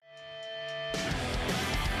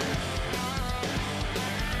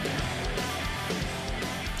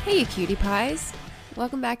Hey, you cutie pies.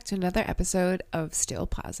 Welcome back to another episode of Still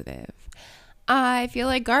Positive. I feel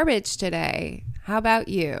like garbage today. How about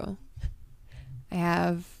you? I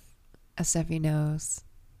have a stuffy nose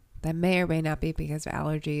that may or may not be because of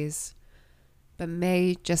allergies, but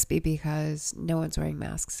may just be because no one's wearing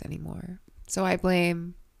masks anymore. So I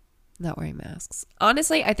blame not wearing masks.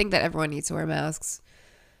 Honestly, I think that everyone needs to wear masks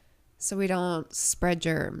so we don't spread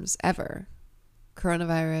germs ever.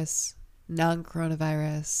 Coronavirus,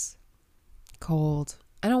 non-coronavirus, cold.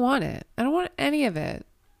 I don't want it. I don't want any of it.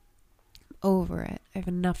 I'm over it. I have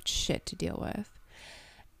enough shit to deal with.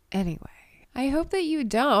 Anyway, I hope that you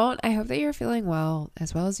don't. I hope that you're feeling well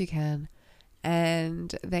as you can.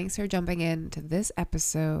 And thanks for jumping into this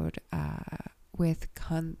episode with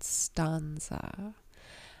Constanza.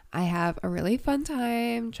 I have a really fun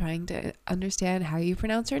time trying to understand how you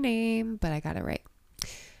pronounce her name, but I got it right.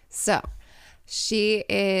 So, she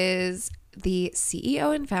is the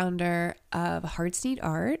CEO and founder of Hearts Need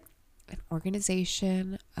Art, an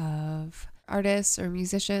organization of artists or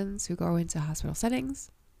musicians who go into hospital settings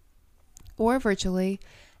or virtually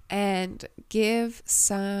and give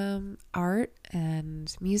some art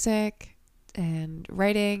and music and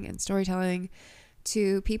writing and storytelling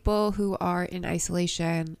to people who are in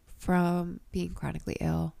isolation from being chronically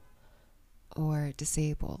ill or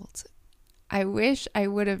disabled. I wish I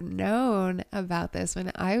would have known about this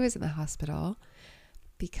when I was in the hospital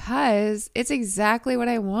because it's exactly what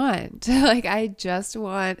I want. Like, I just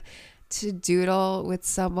want to doodle with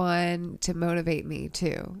someone to motivate me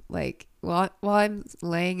too. Like, while I'm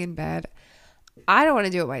laying in bed, I don't want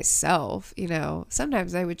to do it myself.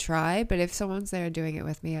 Sometimes I would try, but if someone's there doing it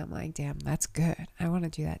with me, I'm like, damn, that's good. I want to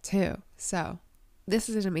do that too. So this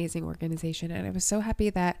is an amazing organization, and I was so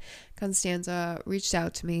happy that Constanza reached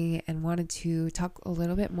out to me and wanted to talk a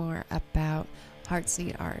little bit more about Hearts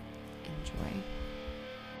Need Art. Enjoy.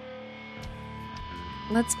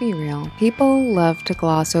 Let's be real. People love to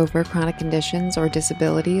gloss over chronic conditions or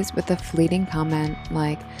disabilities with a fleeting comment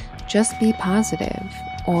like, just be positive,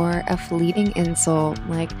 or a fleeting insult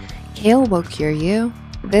like, kale will cure you.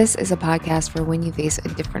 This is a podcast for when you face a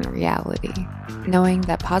different reality, knowing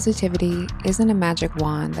that positivity isn't a magic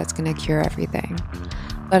wand that's going to cure everything,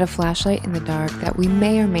 but a flashlight in the dark that we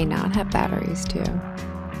may or may not have batteries to.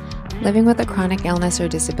 Living with a chronic illness or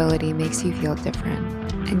disability makes you feel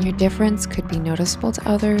different, and your difference could be noticeable to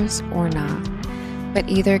others or not, but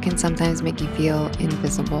either can sometimes make you feel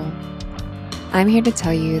invisible. I'm here to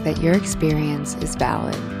tell you that your experience is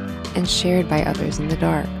valid and shared by others in the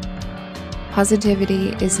dark. Positivity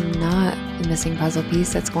is not the missing puzzle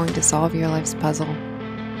piece that's going to solve your life's puzzle,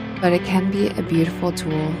 but it can be a beautiful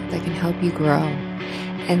tool that can help you grow,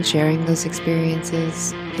 and sharing those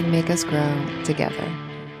experiences can make us grow together.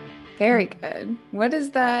 Very good. What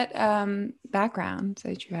is that background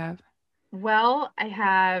that you have? Well, I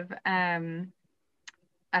have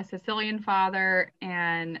a Sicilian father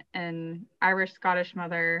and an Irish Scottish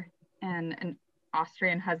mother and an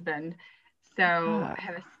Austrian husband. So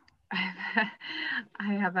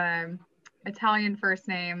I have a Italian first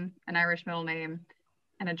name, an Irish middle name,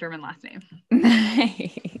 and a German last name.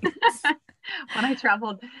 Nice. When I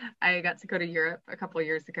traveled, I got to go to Europe a couple of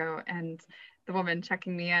years ago, and the woman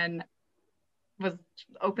checking me in was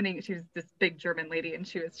opening. She was this big German lady, and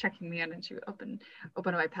she was checking me in, and she would open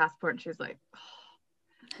my passport, and she was like, oh,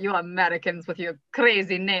 "You Americans with your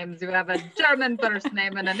crazy names! You have a German first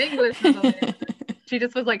name and an English middle name." She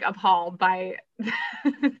just was like appalled by the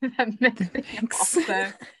mixing of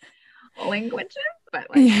the languages, but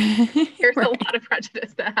there's a lot of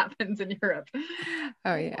prejudice that happens in Europe.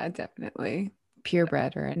 Oh yeah, definitely.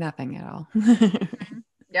 Purebred or nothing at all.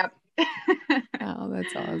 Yep. Oh,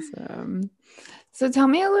 that's awesome. So tell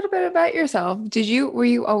me a little bit about yourself. Were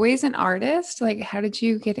you always an artist? Like, how did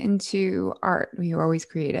you get into art? Were you always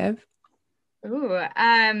creative? Ooh,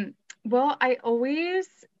 well, I always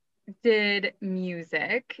did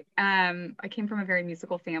music. I came from a very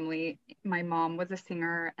musical family. My mom was a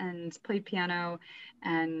singer and played piano,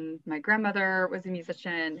 and my grandmother was a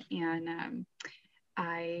musician. And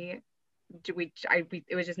it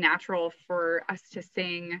was just natural for us to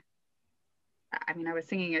sing. I mean, I was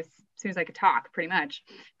singing as soon as I could talk, pretty much,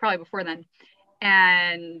 probably before then.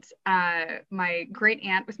 And my great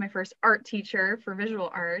aunt was my first art teacher for visual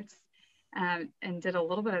arts, and did a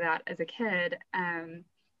little bit of that as a kid.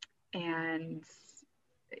 And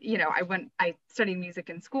I studied music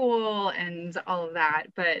in school and all of that,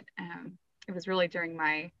 but it was really during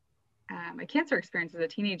my cancer experience as a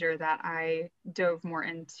teenager that I dove more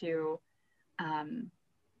into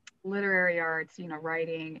literary arts,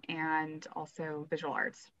 writing, and also visual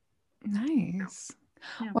arts. Nice.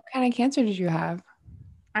 Yeah. What kind of cancer did you have?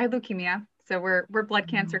 I had leukemia, so we're blood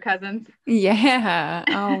cancer cousins. Yeah.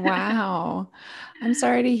 Oh, wow. I'm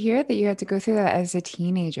sorry to hear that you had to go through that as a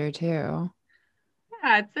teenager too.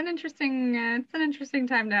 Yeah, it's an interesting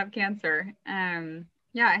time to have cancer.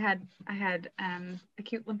 Yeah, I had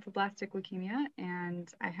acute lymphoblastic leukemia, and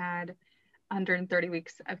I had 130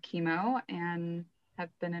 weeks of chemo, and have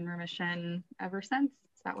been in remission ever since.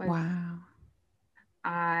 So that was Wow.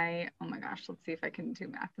 oh my gosh, let's see if I can do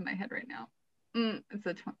math in my head right now. So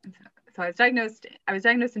I was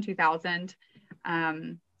diagnosed in 2000.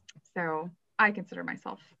 Um, so I consider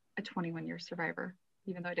myself a 21-year survivor,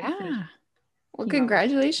 even though I didn't finish Yeah. Well, chemo my senior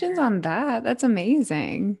congratulations year. on that. That's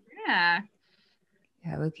amazing. Yeah.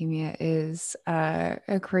 Yeah, leukemia is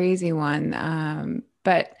a crazy one.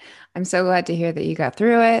 But I'm so glad to hear that you got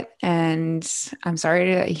through it. And I'm sorry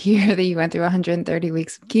to hear that you went through 130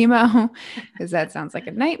 weeks of chemo because that sounds like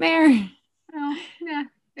a nightmare. Well, yeah.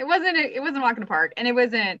 It wasn't a walk in the park. And it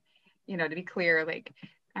wasn't, to be clear, like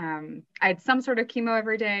I had some sort of chemo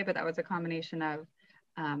every day, but that was a combination of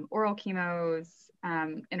oral chemos,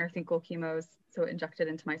 intrathecal chemos, so injected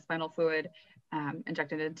into my spinal fluid,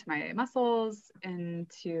 injected into my muscles,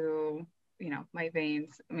 into, my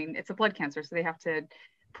veins. I mean, it's a blood cancer, so they have to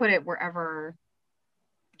put it wherever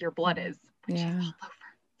your blood is, which is Yeah.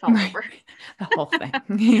 all Right. over. The whole thing.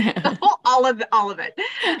 Yeah. All of it.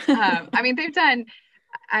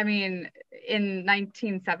 I mean, in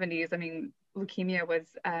 1970s, I mean, leukemia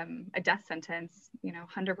was a death sentence,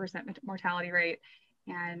 100% mortality rate.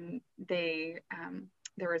 And there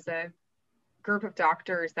was a group of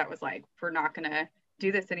doctors that was like, we're not going to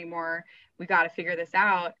do this anymore. We got to figure this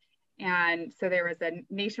out. And so there was a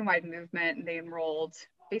nationwide movement, and they enrolled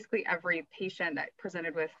basically every patient that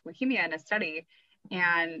presented with leukemia in a study.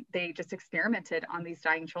 And they just experimented on these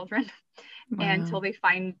dying children until Wow. they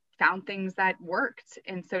found things that worked.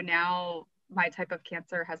 And so now my type of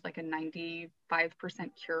cancer has like a 95%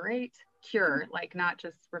 cure rate. Cure, like not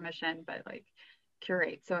just remission, but like cure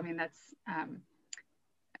rate. So I mean, that's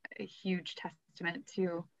a huge testament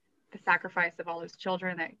to the sacrifice of all those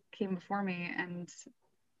children that came before me, and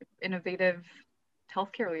innovative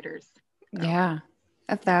healthcare leaders. So Yeah.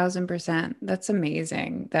 1,000%. That's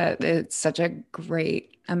amazing that it's such a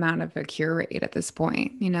great amount of a cure rate at this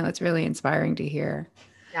point. It's really inspiring to hear.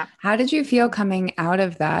 yeah. How did you feel coming out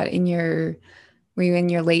of that were you in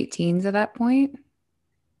your late teens at that point?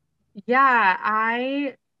 Yeah,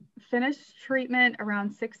 I finished treatment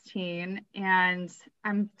around 16, and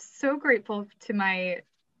I'm so grateful to my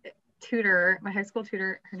tutor, my high school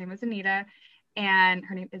tutor. Her name is Anita, and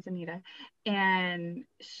her name is Anita. And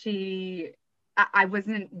I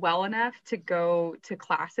wasn't well enough to go to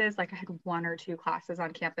classes. Like I had one or two classes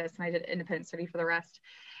on campus, and I did independent study for the rest.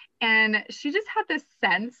 And she just had this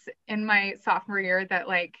sense in my sophomore year that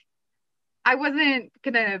like I wasn't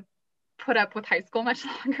gonna put up with high school much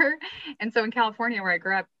longer. And so in California, where I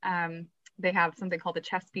grew up, they have something called the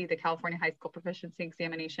CHESP, the California High School Proficiency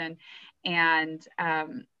Examination. And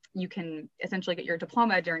you can essentially get your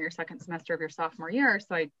diploma during your second semester of your sophomore year.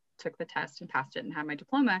 So I took the test and passed it and had my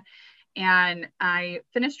diploma. And I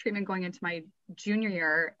finished treatment going into my junior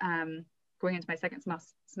year, going into my second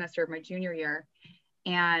semester of my junior year.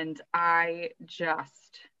 And I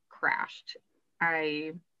just crashed.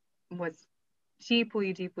 I was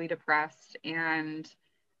deeply, deeply depressed, and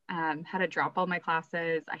had to drop all my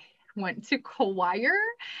classes. I went to choir,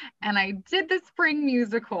 and I did the spring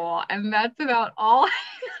musical, and that's about all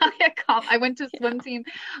I accomplished. I went to swim team.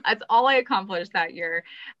 That's all I accomplished that year.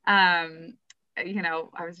 I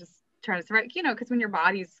was just trying to survive, because when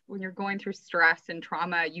you're going through stress and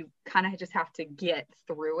trauma, you kind of just have to get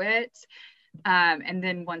through it. And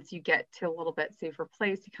then once you get to a little bit safer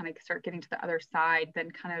place, you kind of start getting to the other side, then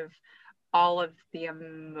kind of all of the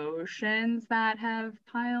emotions that have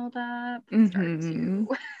piled up start Hmm.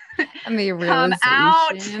 to And the come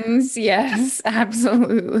out. realizations. Yes,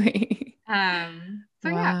 absolutely. So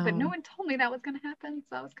yeah, but no Wow. one told me that was going to happen. So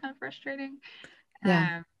that was kind of frustrating.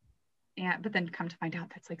 Yeah. Um, but then come to find out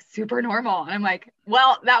that's like super normal. And I'm like,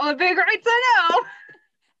 well, that would be great to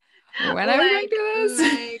When know. are we going to do this?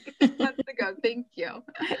 like 6 months ago. Thank you.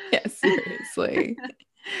 Yeah, seriously.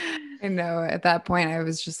 I know at that point I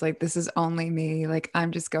was just like, this is only me. Like,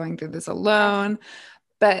 I'm just going through this Oh, alone.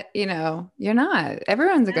 But, you're not.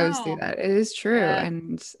 Everyone goes through no. that. It is true. Yeah.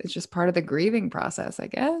 And it's just part of the grieving process, I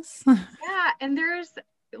guess. Yeah, and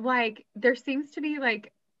there seems to be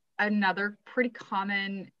like another pretty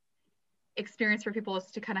common experience for people is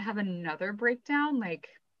to kind of have another breakdown like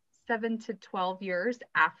 7 to 12 years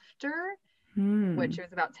after. which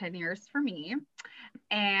was about 10 years for me.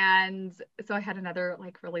 And so I had another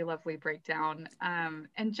like really lovely breakdown,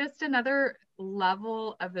 and just another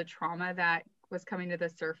level of the trauma that was coming to the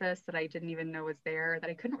surface that I didn't even know was there, that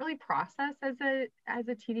I couldn't really process as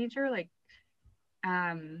a teenager. Like,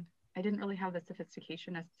 I didn't really have the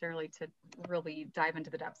sophistication necessarily to really dive into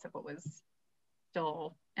the depths of what was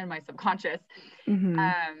still in my subconscious.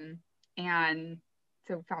 And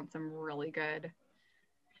so found some really good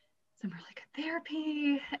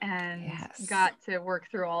therapy, and got to work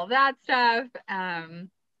through all of that stuff. And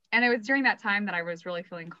it was during that time that I was really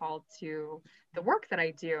feeling called to the work that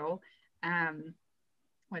I do,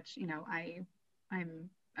 which, you know, I'm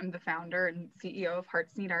the founder and CEO of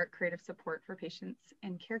Hearts Need Art Creative Support for Patients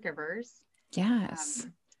and Caregivers. Yes.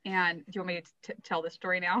 And do you want me to tell the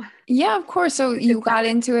story now? Yeah, of course. So you got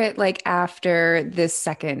into it like after this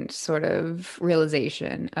second sort of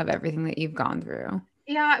realization of everything that you've gone through.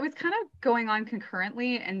 Yeah, it was kind of going on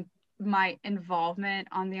concurrently, and my involvement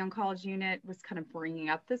on the oncology unit was kind of bringing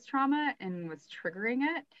up this trauma and was triggering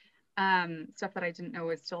it, stuff that I didn't know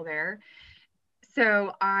was still there.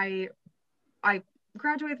 So I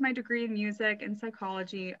graduated with my degree in music and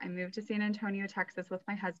psychology. I moved to San Antonio, Texas with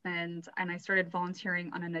my husband, and I started volunteering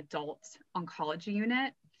on an adult oncology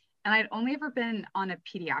unit. And I'd only ever been on a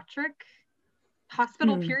pediatric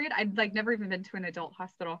hospital, period. I'd like never even been to an adult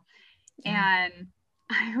hospital. And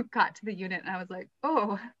I got to the unit and I was like,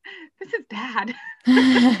 oh, this is bad.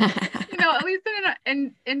 You know, at least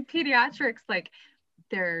in pediatrics, like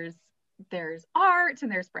there's art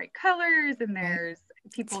and there's bright colors and there's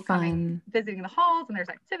people coming, visiting the halls, and there's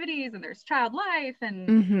activities and there's child life.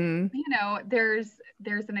 And, you know, there's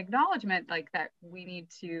an acknowledgement like that we need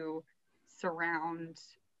to surround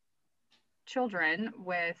children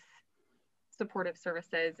with supportive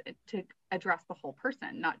services to address the whole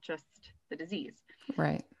person, not just the disease.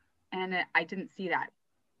 Right. And I didn't see that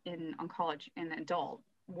in oncology in the adult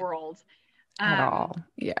world at all.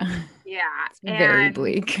 Yeah. It's very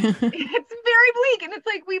bleak. It's very bleak. And it's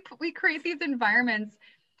like we create these environments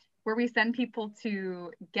where we send people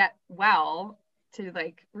to get well, to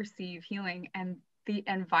like receive healing, and the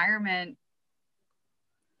environment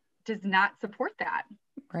does not support that.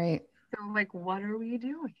 Right. So like, what are we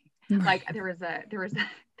doing? Right. Like there was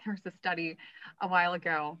a study a while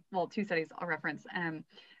ago. Well, two studies I'll reference.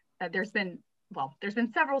 There's been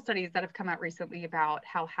several studies that have come out recently about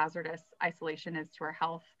how hazardous isolation is to our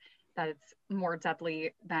health, that it's more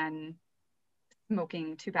deadly than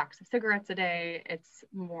smoking 2 packs of cigarettes a day. It's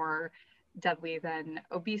more deadly than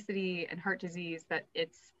obesity and heart disease, that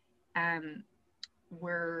it's,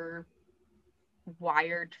 we're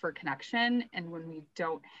wired for connection. And when we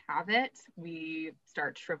don't have it, we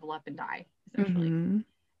start to shrivel up and die, essentially.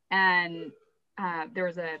 And there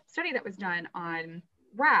was a study that was done on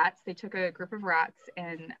rats. They took a group of rats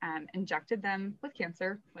and injected them with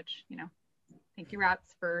cancer, which, you know, thank you,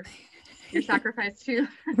 rats, for your sacrifice to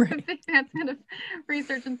the advancement of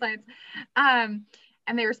research and science.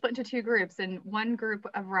 And they were split into 2 groups, and one group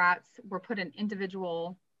of rats were put in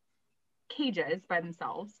individual cages by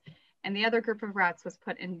themselves, and the other group of rats was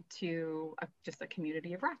put into just a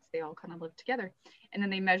community of rats. They all kind of lived together. And then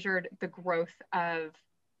they measured the growth of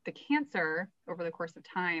the cancer over the course of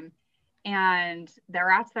time. And the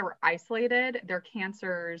rats that were isolated, their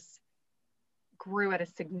cancers grew at a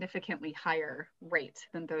significantly higher rate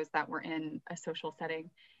than those that were in a social setting.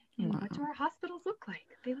 And what do our hospitals look like?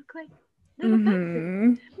 They look like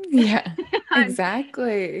little yeah,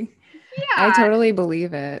 exactly. Yeah, I totally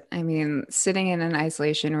believe it. I mean, sitting in an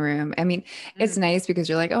isolation room, I mean, it's nice because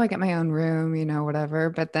you're like, oh, I get my own room, you know, whatever.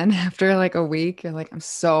 But then after like a week, you're like, I'm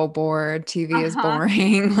so bored. TV is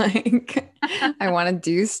boring. Like, I want to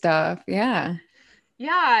do stuff. Yeah.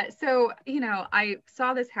 Yeah. So, you know, I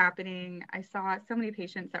saw this happening. I saw so many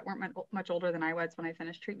patients that weren't much older than I was when I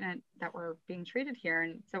finished treatment that were being treated here.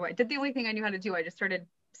 And so I did the only thing I knew how to do. I just started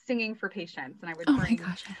singing for patients, and I would bring, my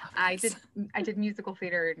gosh, I love this. I did musical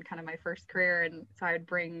theater in kind of my first career. And so I would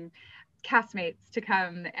bring castmates to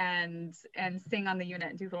come and sing on the unit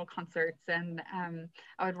and do little concerts. And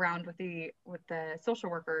I would round with the social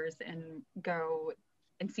workers and go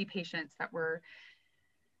and see patients that were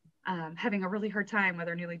having a really hard time,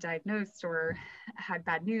 whether newly diagnosed or had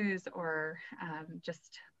bad news, or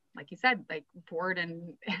just, like you said, like bored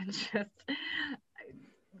and just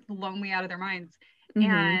lonely out of their minds.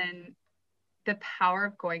 And the power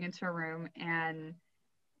of going into a room and,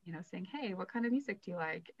 you know, saying, hey, what kind of music do you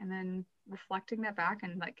like? And then reflecting that back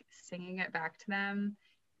and like singing it back to them.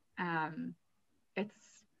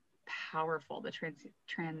 It's powerful, the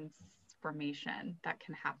transformation that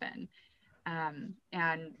can happen. And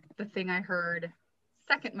the thing I heard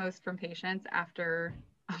second most from patients after,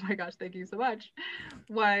 oh my gosh, thank you so much,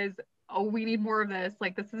 was, oh, we need more of this.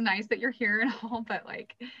 Like, this is nice that you're here and all, but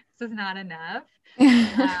like, this is not enough. And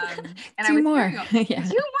I Do was more. hearing, Yeah. do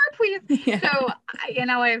more, please. Yeah. So,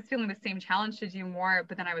 I was feeling the same challenge to do more,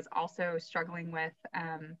 but then I was also struggling with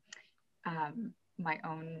my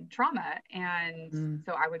own trauma. And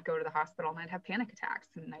so I would go to the hospital and I'd have panic attacks,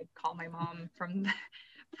 and I'd call my mom from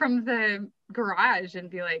the garage and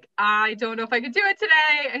be like, I don't know if I could do it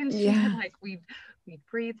today. And she would like, we'd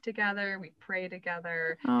breathe together, we'd pray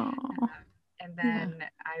together. And then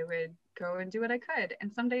I would go and do what I could.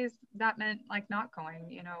 And some days that meant like not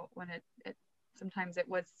going, you know, when it sometimes it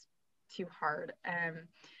was too hard.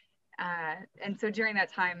 And so during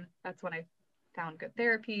that time, that's when I found good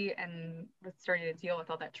therapy and was starting to deal with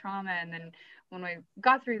all that trauma. And then when I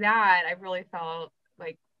got through that, I really felt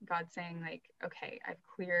like God saying like, okay,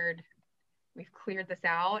 we've cleared this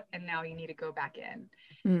out, and now you need to go back in.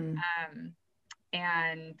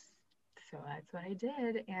 And so that's what I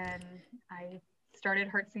did. And I started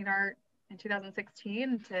Hearts Need Art in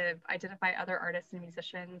 2016 to identify other artists and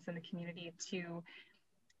musicians in the community to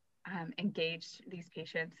engage these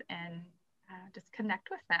patients and just connect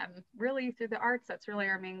with them really through the arts. That's really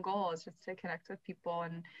our main goal, is just to connect with people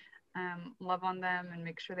and love on them and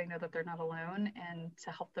make sure they know that they're not alone, and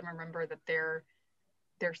to help them remember that they're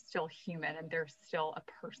still human and they're still a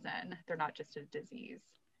person. They're not just a disease.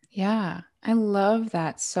 Yeah, I love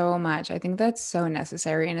that so much. I think that's so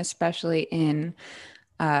necessary, and especially in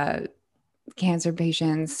cancer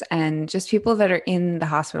patients and just people that are in the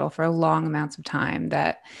hospital for long amounts of time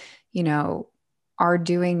that, you know, are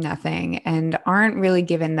doing nothing and aren't really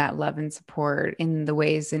given that love and support in the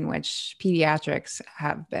ways in which pediatrics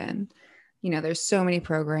have been. You know, there's so many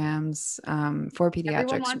programs for Everyone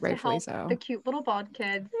pediatrics, wants to rightfully help so. the cute little bald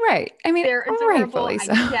kids. Right. I mean, they're adorable. rightfully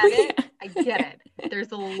so. I get it. Yeah. I get it.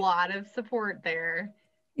 There's a lot of support there.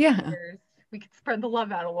 Yeah. We could spread the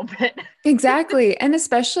love out a little bit. Exactly. And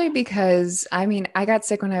especially because, I mean, I got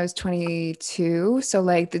sick when I was 22. So,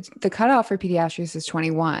 like, the cutoff for pediatrics is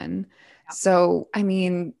 21. Yeah. So, I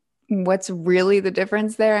mean, what's really the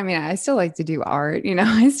difference there? I mean, I still like to do art, you know,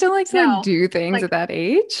 I still like to like No, do things like at that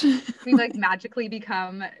age. we like magically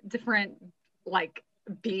become different like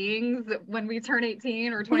beings when we turn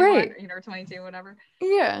 18 or 21, Right. you know, or 22, whatever.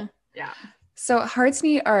 Yeah. Yeah. So, Hearts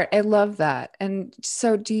Need Art. I love that. And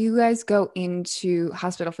so, do you guys go into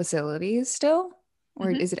hospital facilities still? Or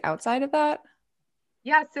Mm-hmm. is it outside of that?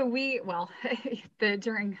 Yeah, so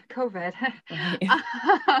during COVID, Right.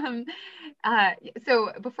 um,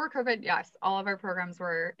 so before COVID, yes, all of our programs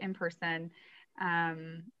were in person.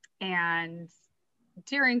 And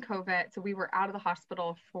during COVID, so we were out of the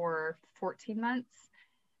hospital for 14 months.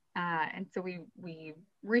 And so we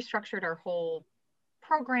restructured our whole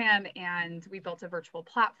program, and we built a virtual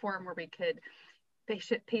platform where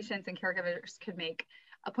patients and caregivers could make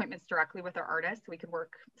appointments directly with our artists. We could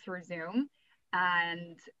work through Zoom.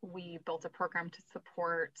 And we built a program to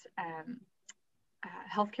support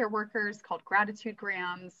healthcare workers called Gratitude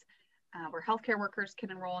Grams, where healthcare workers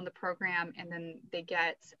can enroll in the program, and then they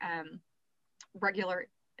get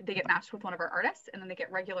matched with one of our artists, and then they get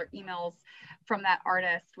regular emails from that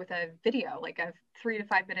artist with a video, like a 3 to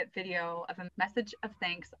 5 minute video of a message of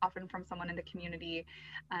thanks, often from someone in the community,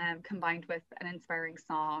 combined with an inspiring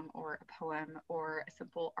song or a poem or a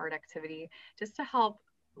simple art activity, just to help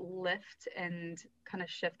lift and kind of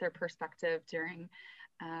shift their perspective during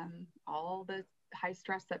all the high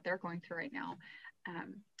stress that they're going through right now.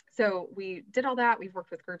 So we did all that. We've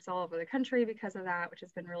worked with groups all over the country because of that, which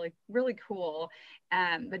has been really, really cool.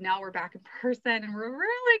 But now we're back in person, and we're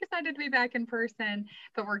really excited to be back in person,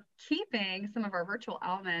 but we're keeping some of our virtual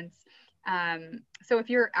elements. So if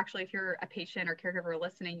you're a patient or caregiver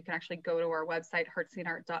listening, you can actually go to our website,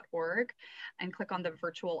 heartsneedart.org, and click on the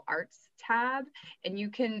virtual arts tab. And you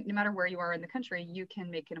can, no matter where you are in the country, you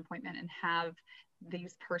can make an appointment and have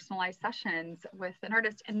these personalized sessions with an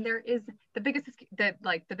artist. And there is the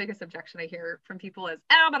biggest objection I hear from people is,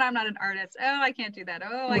 oh, but I'm not an artist. Oh, I can't do that.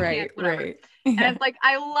 Oh, I can't, whatever. Right. And it's like,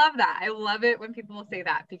 I love that. I love it when people say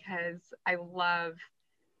that, because I love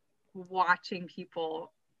watching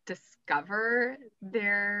people discover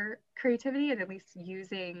their creativity and at least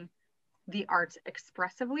using the art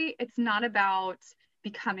expressively. It's not about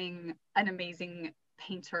becoming an amazing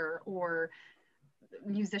painter or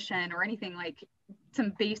musician or anything. Like,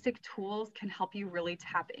 some basic tools can help you really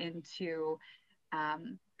tap into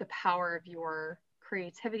the power of your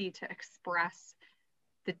creativity to express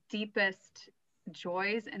the deepest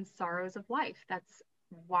joys and sorrows of life. That's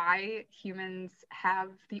why humans have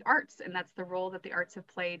the arts, and that's the role that the arts have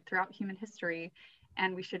played throughout human history.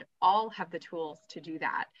 And we should all have the tools to do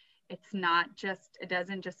that. It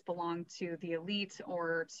doesn't just belong to the elite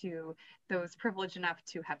or to those privileged enough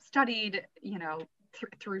to have studied,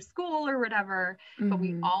 through school or whatever, but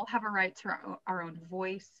we all have a right to our own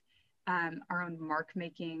voice, our own mark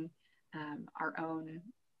making, our own,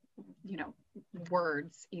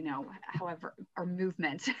 words, however, or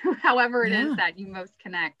movement, however it is that you most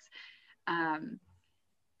connect.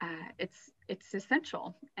 It's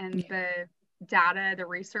essential. And the data, the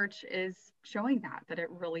research is showing that it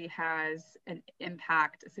really has a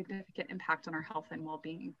significant impact on our health and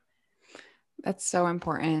well-being. That's so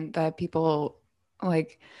important that people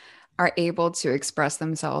are able to express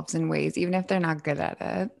themselves in ways, even if they're not good at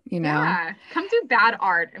it, Yeah. Come do bad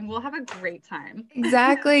art and we'll have a great time.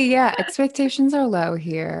 Exactly. Yeah. Expectations are low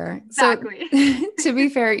here. Exactly. So to be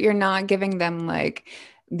fair, you're not giving them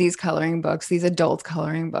these coloring books, these adult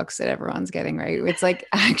coloring books that everyone's getting, right? It's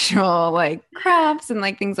actual crafts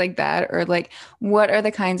and things like that. Or what are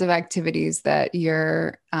the kinds of activities that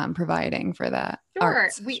you're providing for that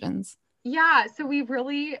art sessions? So we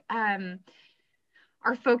really,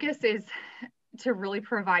 our focus is to really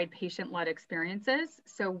provide patient-led experiences.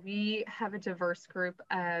 So we have a diverse group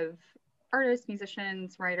of artists,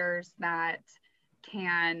 musicians, writers that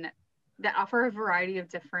offer a variety of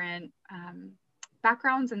different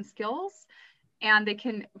backgrounds and skills. And they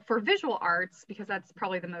can, for visual arts, because that's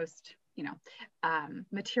probably the most,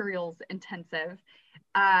 materials intensive,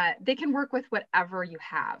 they can work with whatever you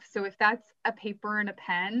have. So if that's a paper and a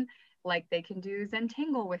pen, they can do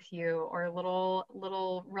Zentangle with you, or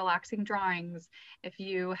little relaxing drawings. If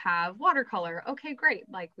you have watercolor, okay, great.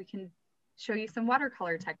 We can show you some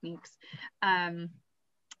watercolor techniques.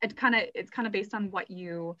 It's kind of based on what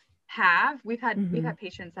you have. We've had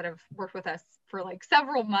patients that have worked with us for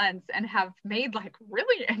several months and have made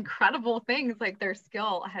really incredible things. Their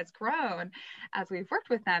skill has grown as we've worked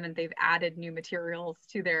with them, and they've added new materials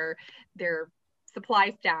to their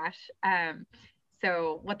supply stash.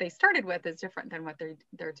 So what they started with is different than what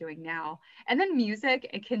they're doing now. And then music,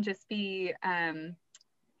 it can just be,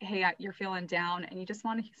 hey, you're feeling down and you just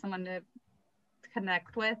want someone to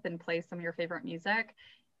connect with and play some of your favorite music.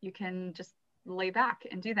 You can just lay back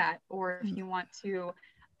and do that. Or if you want to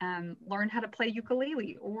learn how to play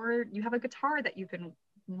ukulele, or you have a guitar that you've been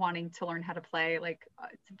wanting to learn how to play,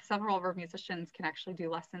 several of our musicians can actually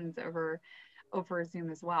do lessons over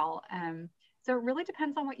Zoom as well. So it really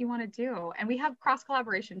depends on what you want to do. And we have cross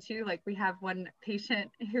collaboration too. We have one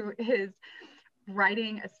patient who is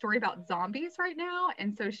writing a story about zombies right now.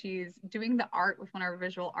 And so she's doing the art with one of our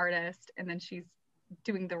visual artists, and then she's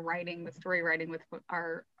doing the story writing with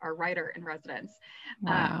our writer in residence.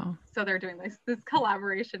 Wow. So they're doing this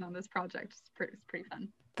collaboration on this project. It's pretty fun.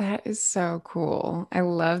 That is so cool. I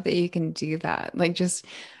love that you can do that. Just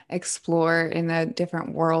explore in a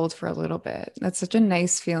different world for a little bit. That's such a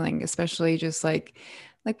nice feeling, especially just like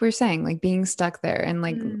we're saying, being stuck there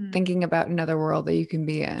and thinking about another world that you can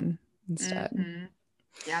be in instead.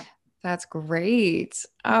 Yeah. That's great.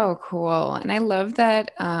 Oh, cool. And I love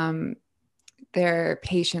that they're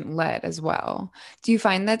patient-led as well. Do you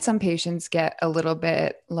find that some patients get a little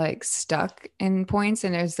bit stuck in points,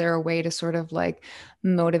 and is there a way to sort of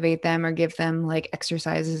motivate them or give them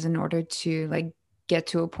exercises in order to get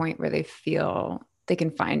to a point where they feel they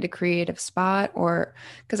can find a creative spot? Or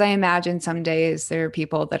because I imagine some days there are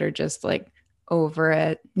people that are just over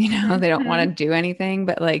it, they don't want to do anything,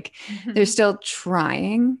 but they're still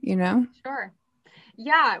trying, Sure.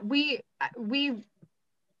 Yeah, we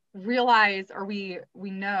realize, or we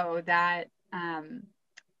know that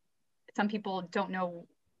some people don't know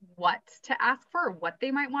what to ask for or what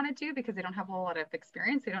they might want to do because they don't have a whole lot of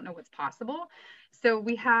experience. They don't know what's possible. So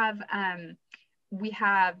we have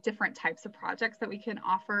different types of projects that we can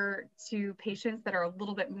offer to patients that are a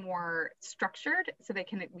little bit more structured, so they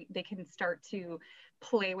can start to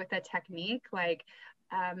play with a technique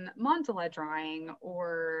mandala drawing,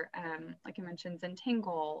 or like I mentioned,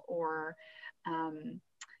 Zentangle, or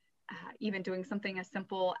even doing something as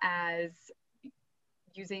simple as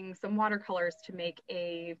using some watercolors to make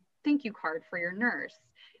a thank you card for your nurse.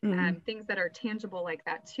 Things that are tangible like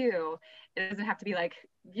that too. It doesn't have to be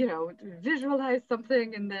visualize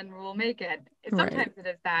something and then we'll make it. Sometimes it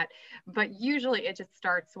is that, but usually it just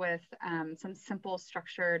starts with some simple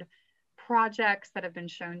structured projects that have been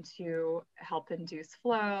shown to help induce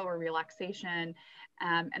flow or relaxation.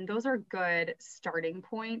 And those are good starting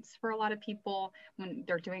points for a lot of people when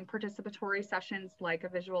they're doing participatory sessions like a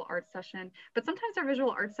visual art session. But sometimes our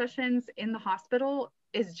visual art sessions in the hospital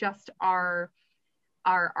is just our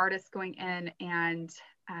artists going in and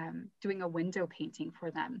doing a window painting for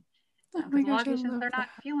them. Oh my Because a lot gosh, of I patients, love they're not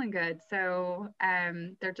that. feeling good. So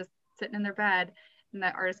they're just sitting in their bed, and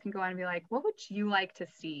the artist can go on and be like, what would you like to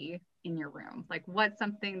see in your room? Like, what's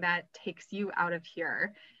something that takes you out of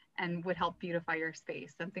here and would help beautify your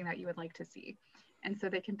space, something that you would like to see. And so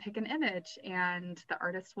they can pick an image, and the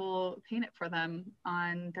artist will paint it for them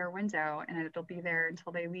on their window, and it'll be there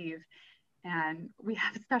until they leave. And we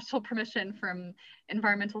have special permission from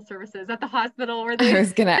environmental services at the hospital where I they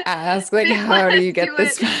was gonna ask, like, they let how do us you do get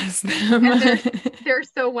this it. past them? And they're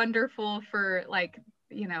so wonderful for, like,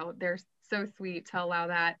 they're so sweet to allow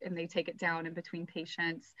that, and they take it down in between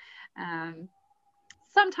patients. um,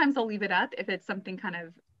 Sometimes I'll leave it up if it's something kind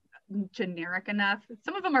of generic enough.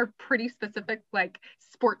 Some of them are pretty specific, like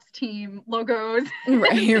sports team logos and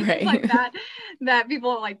Right, things like right. that, that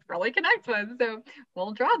people like really connect with. So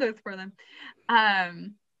we'll draw those for them.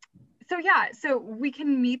 Um, so yeah, so we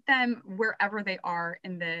can meet them wherever they are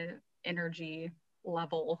in the energy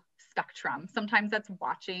level spectrum. Sometimes that's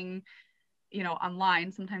watching,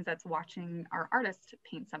 online. Sometimes that's watching our artist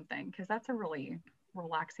paint something, because that's a really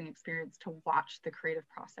relaxing experience to watch the creative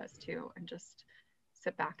process too, and just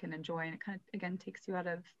sit back and enjoy. And it kind of, again, takes you out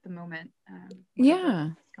of the moment, whatever Yeah.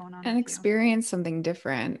 is going on And with you. experience something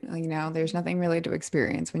different. There's nothing really to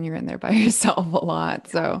experience when you're in there by yourself a lot.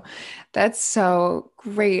 Yeah. So that's so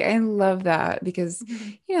great. I love that because,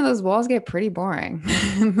 those walls get pretty boring.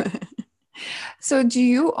 So do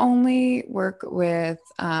you only work with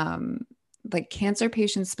like cancer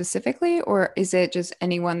patients specifically, or is it just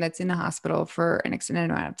anyone that's in the hospital for an extended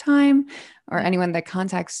amount of time, or anyone that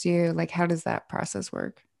contacts you? Like, how does that process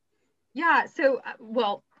work? Yeah. So,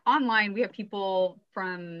 well, online, we have people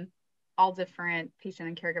from all different patient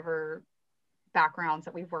and caregiver backgrounds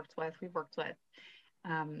that we've worked with. We've worked with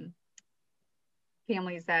um,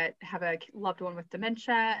 families that have a loved one with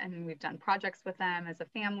dementia, and we've done projects with them as a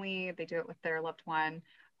family. They do it with their loved one.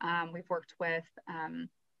 We've worked with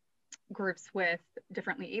groups with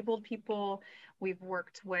differently abled people. We've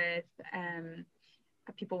worked with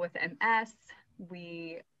people with MS.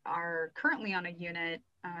 We are currently on a unit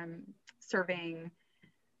serving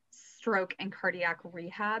stroke and cardiac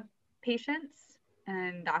rehab patients,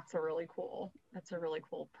 and that's a really cool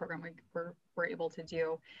program we're able to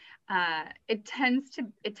do. It tends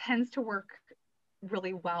to work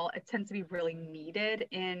really well. It tends to be really needed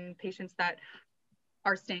in patients that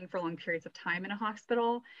are staying for long periods of time in a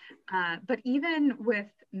hospital. But even with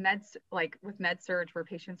meds, like with med surge, where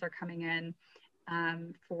patients are coming in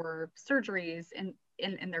for surgeries, and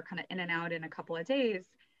they're kind of in and out in a couple of days,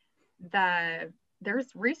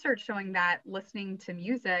 there's research showing that listening to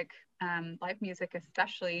music, live music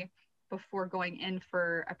especially, before going in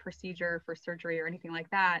for a procedure, for surgery or anything like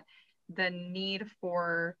that, the need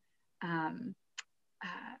for um, uh,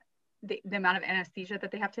 the amount of anesthesia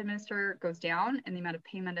that they have to administer goes down, and the amount of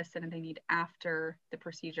pain medicine that they need after the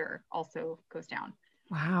procedure also goes down.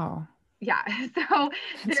 Wow. Yeah. So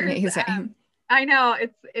That's there's amazing. I know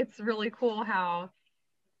it's really cool how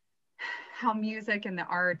music and the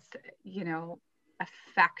arts,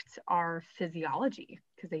 affect our physiology,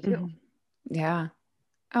 because they do. Mhm. Yeah.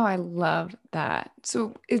 Oh, I love that.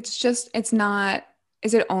 So it's not,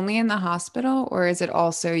 is it only in the hospital, or is it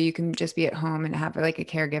also you can just be at home and have like a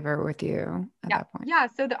caregiver with you at Yeah. that point? Yeah.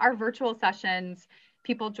 So our virtual sessions,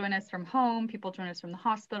 people join us from home, people join us from the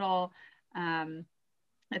hospital. Um,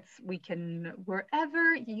 we can,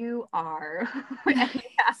 wherever you are and you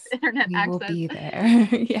have Nice. internet We will access, be there.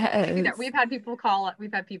 be there. Yes. We've had people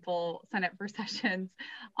sign up for sessions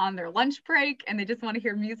on their lunch break, and they just want to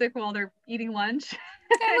hear music while they're eating lunch.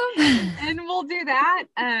 I love that. And we'll do that.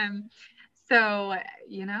 So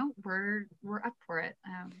we're up for it.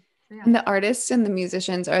 So yeah. And the artists and the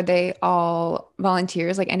musicians, are they all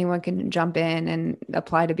volunteers? Like anyone can jump in and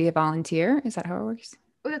apply to be a volunteer? Is that how it works?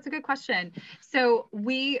 Oh, that's a good question. So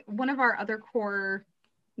one of our other core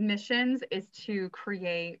missions is to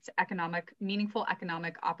create meaningful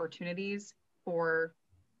economic opportunities for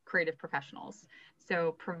creative professionals.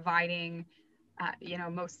 So providing,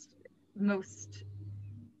 most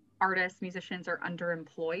artists, musicians are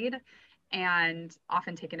underemployed and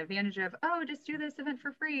often taken advantage of. Oh, just do this event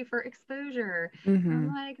for free for exposure. And I'm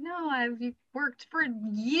Hmm. like, no, I've worked for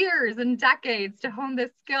years and decades to hone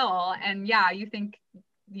this skill. And yeah, you think,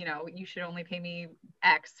 you should only pay me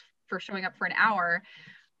X for showing up for an hour.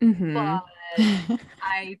 Hmm. But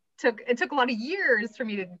it took a lot of years for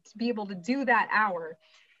me to be able to do that hour.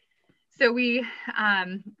 So we're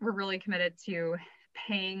really committed to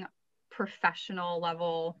paying professional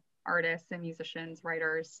level artists and musicians,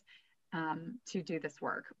 writers, to do this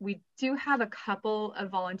work. We do have a couple of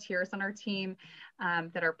volunteers on our team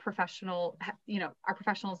that are professional, are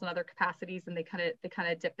professionals in other capacities, and they kind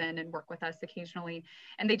of dip in and work with us occasionally.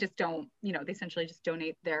 And they just don't, they essentially just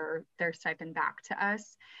donate their stipend back to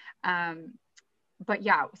us. But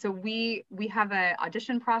yeah, so we have an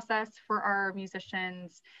audition process for our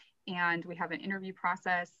musicians, and we have an interview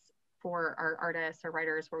process for our artists or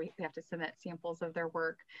writers where we have to submit samples of their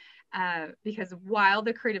work. Because while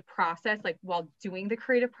doing the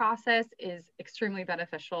creative process is extremely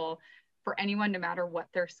beneficial for anyone, no matter what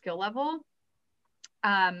their skill level,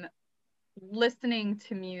 listening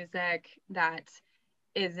to music that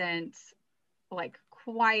isn't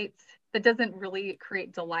that doesn't really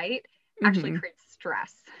create delight actually creates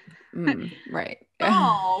stress. Right.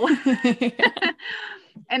 Oh.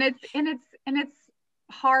 and it's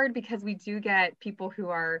hard because we do get people who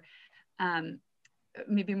are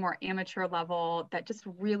maybe more amateur level that just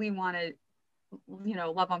really want to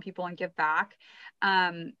love on people and give back,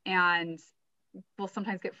 and we'll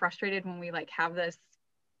sometimes get frustrated when we have this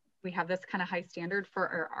kind of high standard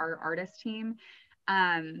for our artist team,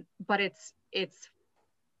 but it's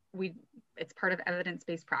part of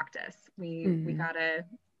evidence-based practice. We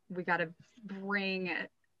gotta bring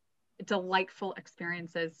delightful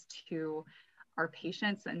experiences to our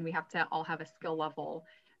patients, and we have to all have a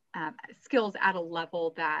skills at a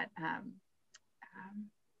level that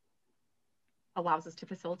allows us to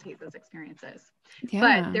facilitate those experiences.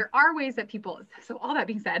 Yeah. But there are ways that so all that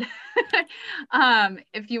being said,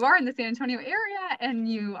 if you are in the San Antonio area and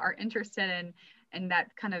you are interested in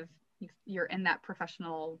that kind of, you're in that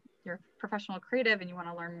you're professional creative and you want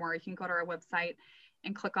to learn more, you can go to our website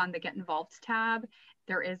and click on the Get Involved tab.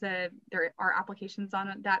 There are applications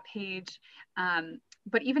on that page.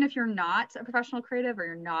 But even if you're not a professional creative or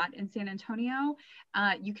you're not in San Antonio,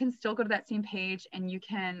 you can still go to that same page and you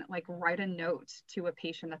can write a note to a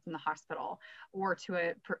patient that's in the hospital or to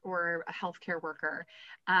a healthcare worker.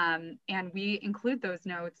 And we include those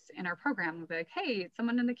notes in our program. We'll be like, hey,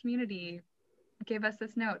 someone in the community gave us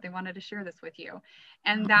this note. They wanted to share this with you.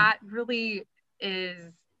 And that really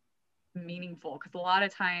is meaningful, because a lot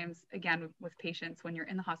of times, again, with patients, when you're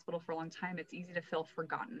in the hospital for a long time, it's easy to feel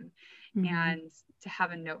forgotten. And to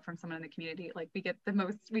have a note from someone in the community, we get some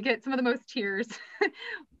of the most tears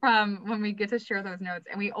from when we get to share those notes,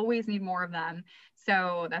 and we always need more of them.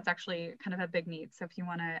 So that's actually kind of a big need. So if you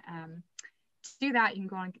want to do that, you can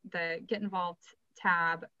go on the Get Involved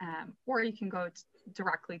tab, or you can go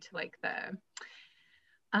directly to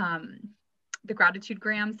the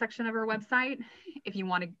gratitudegram section of our website if you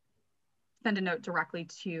want to send a note directly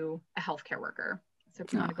to a healthcare worker. So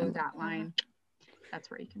if you want to go that line, that's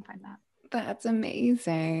where you can find that. That's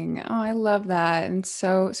amazing. Oh, I love that. And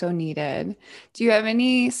so needed. Do you have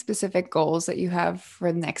any specific goals that you have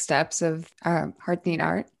for the next steps of Hearts Need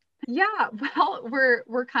Art? Yeah, well,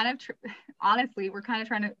 we're kind of honestly, we're kind of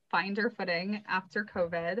trying to find our footing after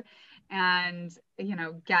COVID, and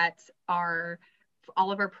get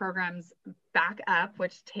all of our programs back up,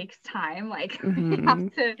 which takes time. We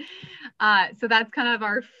have to. So that's kind of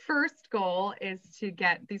our first goal, is to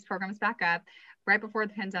get these programs back up. Right before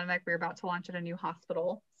the pandemic, we were about to launch at a new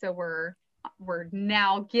hospital, so we're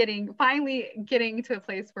now finally getting to a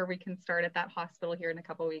place where we can start at that hospital here in a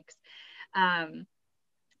couple of weeks. And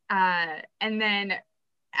then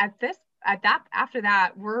after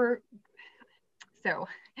that, so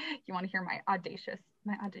you want to hear my audacious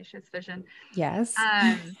vision? Yes.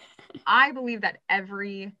 I believe that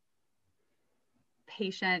every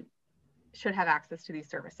patient should have access to these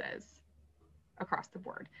services across the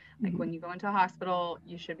board. When you go into a hospital,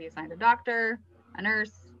 you should be assigned a doctor, a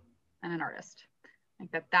nurse, and an artist.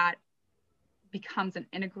 That becomes an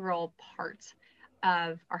integral part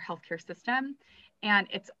of our healthcare system. And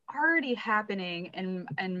it's already happening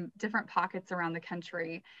in different pockets around the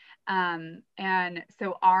country. And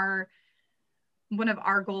so one of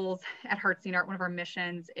our goals at Hearts Need Art, one of our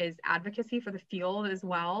missions, is advocacy for the field as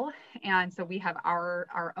well. And so we have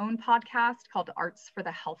our own podcast called Arts for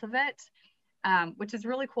the Health of It, which is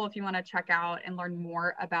really cool if you want to check out and learn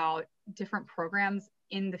more about different programs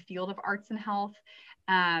in the field of arts and health.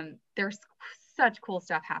 There's such cool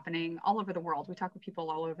stuff happening all over the world. We talk with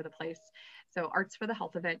people all over the place. So Arts for the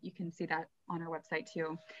Health of It, you can see that on our website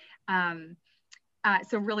too.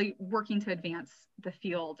 So really working to advance the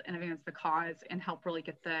field and advance the cause and help really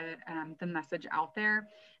get the message out there,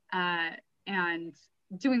 and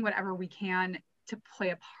doing whatever we can to play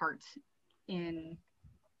a part in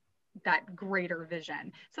that greater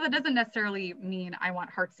vision. So that doesn't necessarily mean I want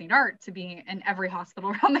Hearts Need Art to be in every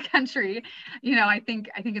hospital around the country. I think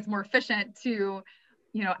it's more efficient to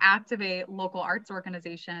activate local arts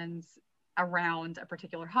organizations around a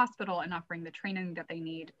particular hospital and offering the training that they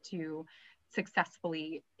need to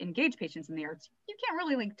successfully engage patients in the arts. You can't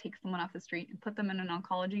really like take someone off the street and put them in an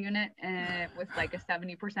oncology unit with like a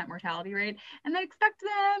 70% mortality rate and then expect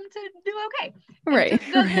them to do okay. Right.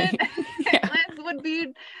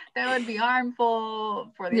 That would be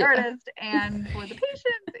harmful for the artist and for the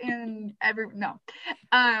patient and Now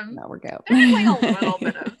we're go. There's like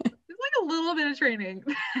a little bit of training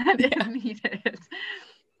that is needed.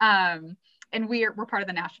 And we're part of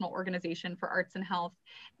the National Organization for Arts and Health,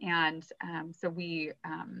 and so we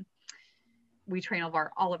train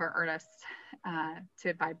all of our artists to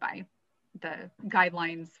abide by the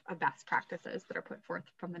guidelines of best practices that are put forth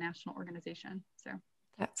from the national organization. So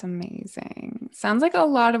that's amazing. Sounds like a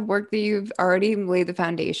lot of work that you've already laid the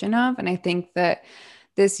foundation of, and I think that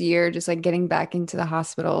this year, just like getting back into the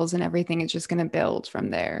hospitals and everything, is just going to build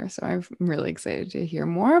from there. So I'm really excited to hear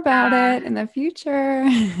more about it in the future.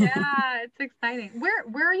 Yeah, it's exciting.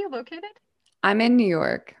 Where are you located? I'm in New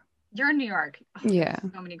York. You're in New York. Oh, yeah.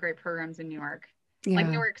 So many great programs in New York. Yeah. Like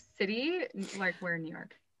New York City, like where in New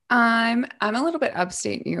York? I'm a little bit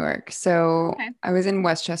upstate New York. So I was in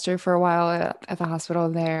Westchester for a while at the hospital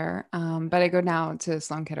there. But I go now to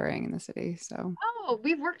Sloan Kettering in the city. So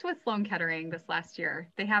we've worked with Sloan Kettering this last year.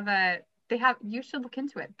 You should look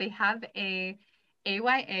into it. They have a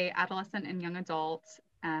AYA, adolescent and young adult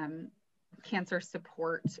cancer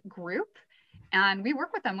support group. And we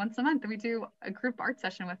work with them once a month. We do a group art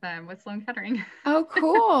session with them with Sloan Kettering. Oh,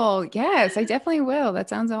 cool. Yes, I definitely will. That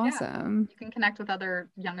sounds awesome. You can connect with other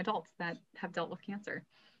young adults that have dealt with cancer.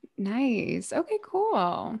 Nice. Okay, cool.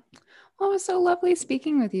 Well, it was so lovely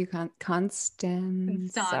speaking with you,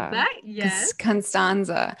 Constanza. Yes.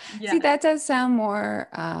 Constanza. Yes. See, that does sound more,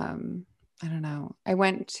 I don't know. I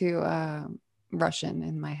went to Russian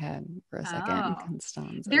in my head for a second.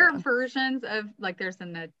 Constanza. There are versions of like there's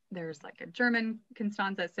like a German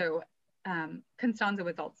Constanza. So Constanza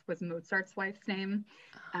was Mozart's wife's name.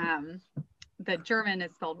 The German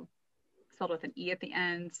is spelled with an E at the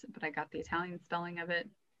end, but I got the Italian spelling of it.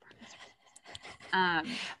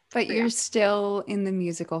 But you're still in the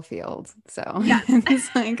musical field, so yes. It's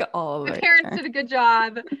like all of it. My parents did a good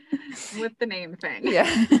job with the name thing.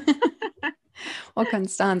 Yeah. Well,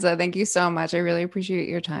 Constanza, thank you so much. I really appreciate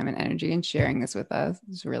your time and energy and sharing this with us.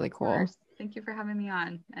 It's really cool. Thank you for having me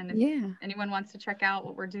on. And if anyone wants to check out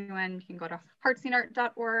what we're doing, you can go to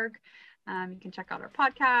heartsneedart.org. You can check out our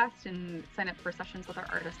podcast and sign up for sessions with our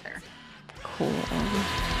artists there. Cool.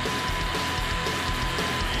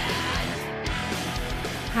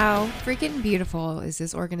 How freaking beautiful is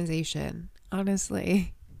this organization?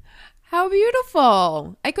 Honestly, how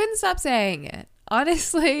beautiful. I couldn't stop saying it.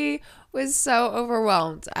 Honestly, was so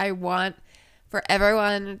overwhelmed. I want for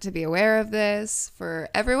everyone to be aware of this, for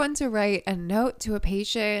everyone to write a note to a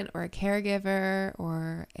patient or a caregiver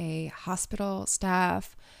or a hospital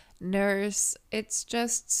staff, nurse. It's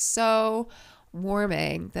just so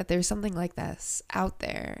warming that there's something like this out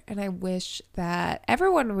there. And I wish that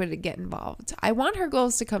everyone would get involved. I want her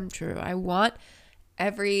goals to come true. I want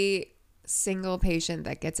every single patient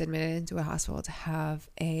that gets admitted into a hospital to have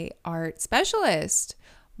a art specialist.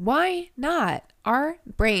 Why not? Our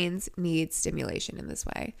brains need stimulation in this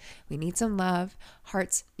way. We need some love.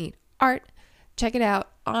 Hearts need art. Check it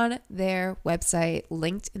out on their website,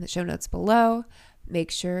 linked in the show notes below.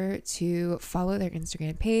 Make sure to follow their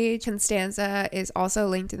Instagram page. Constanza is also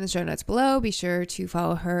linked in the show notes below. Be sure to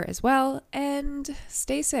follow her as well. And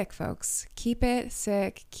stay sick, folks. Keep it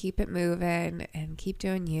sick, keep it moving, and keep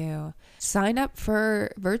doing you. Sign up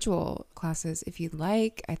for virtual classes if you'd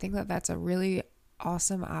like. I think that that's a really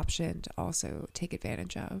awesome option to also take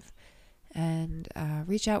advantage of. And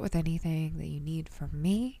reach out with anything that you need from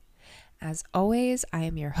me. As always, I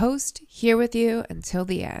am your host, here with you until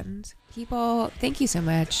the end. People, thank you so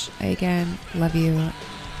much. I again love you.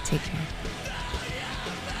 Take care.